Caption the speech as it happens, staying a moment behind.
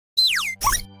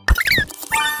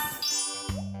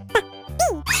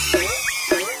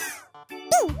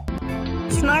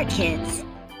Smart Kids.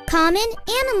 Common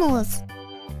animals.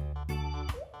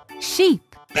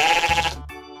 Sheep.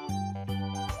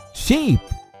 Sheep.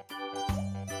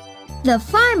 The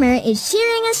farmer is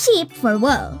shearing a sheep for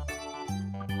wool.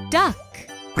 Duck.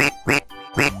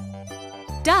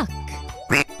 Duck.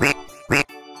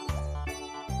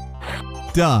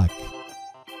 Duck.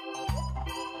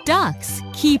 Ducks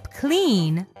keep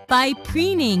clean by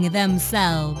preening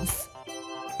themselves.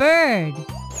 Bird.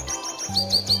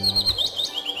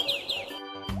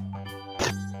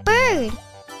 Bird.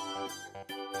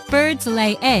 Birds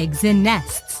lay eggs in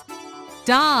nests.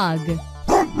 Dog.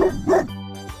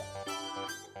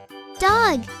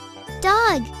 Dog.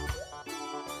 Dog.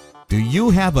 Do you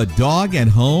have a dog at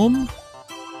home?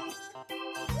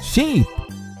 Sheep.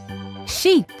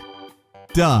 Sheep.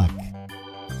 Duck.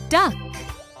 Duck.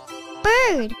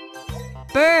 Bird.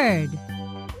 Bird.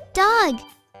 Dog.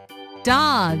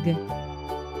 Dog.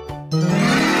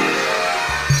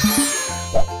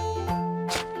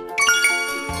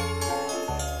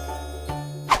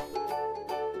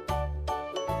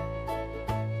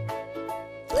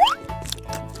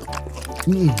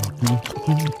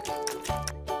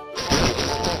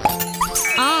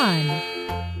 On.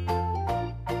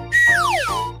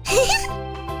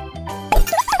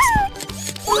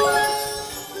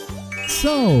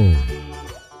 So.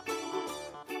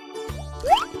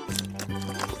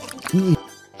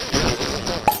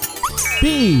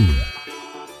 B.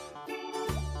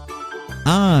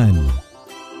 On.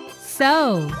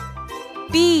 So.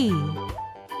 B.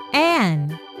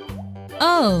 An.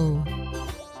 O.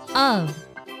 Of.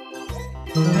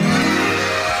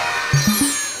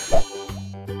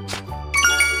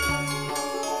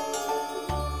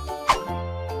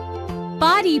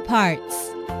 Body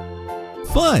parts.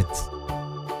 Foot.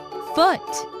 Foot.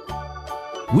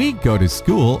 We go to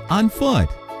school on foot.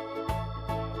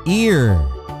 Ear.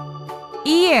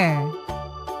 Ear.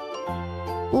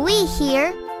 We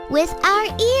hear with our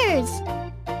ears.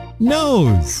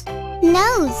 Nose.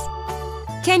 Nose.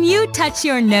 Can you touch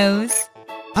your nose?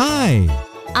 Eye.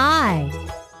 Eye.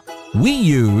 We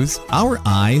use our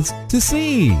eyes to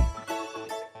see.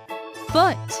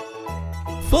 Foot.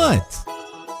 Foot.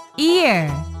 Ear.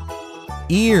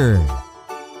 Ear.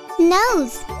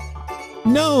 Nose.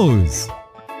 Nose.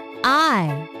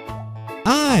 Eye.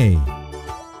 Eye.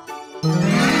 B.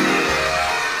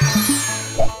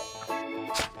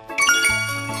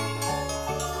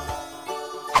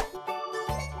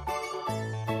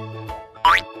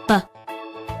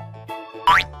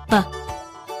 B.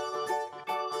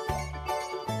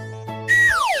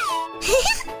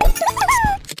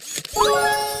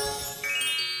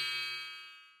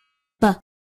 B.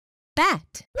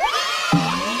 Bat.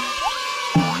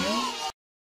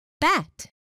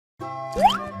 Bat.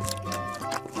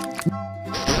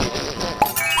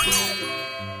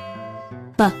 B.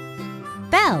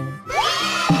 Bell.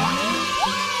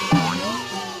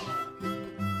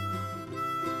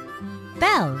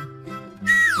 Bell.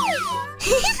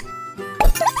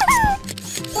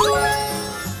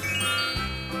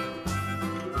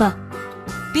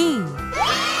 B. B.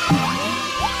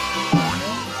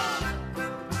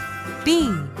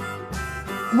 B.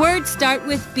 Words start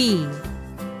with B.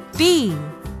 B.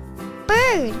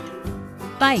 Bird.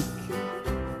 Bike.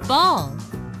 Ball.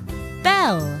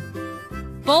 Bell.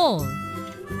 Bowl.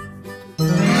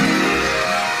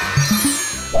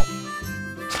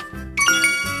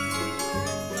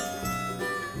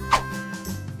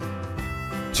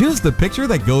 Choose the picture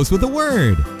that goes with the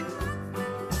word.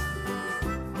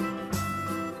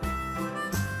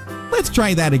 Let's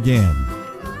try that again.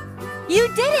 You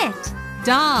did it!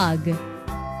 Dog.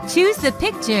 Choose the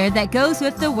picture that goes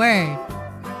with the word.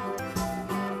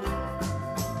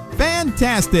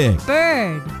 Fantastic!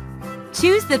 Bird.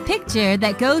 Choose the picture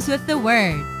that goes with the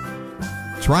word.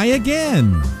 Try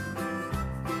again.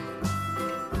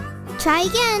 Try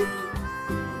again.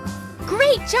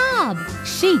 Great job!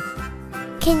 Sheep.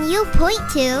 Can you point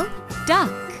to?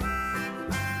 Duck.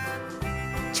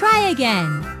 Try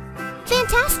again.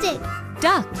 Fantastic.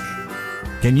 Duck.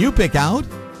 Can you pick out?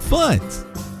 Foot.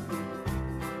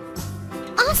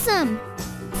 Awesome.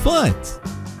 Foot.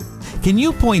 Can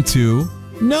you point to?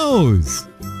 Nose.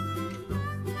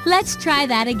 Let's try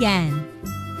that again.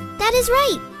 That is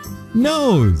right.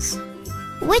 Nose.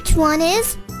 Which one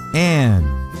is? And.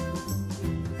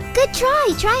 Good try.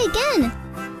 Try again.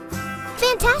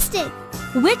 Fantastic.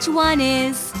 Which one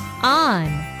is on?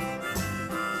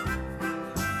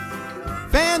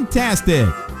 Fantastic!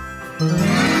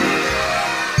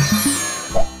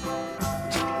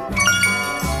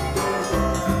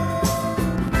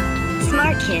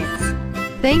 Smart Kids.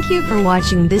 Thank you for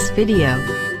watching this video.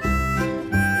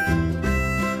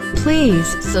 Please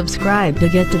subscribe to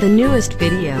get to the newest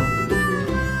video.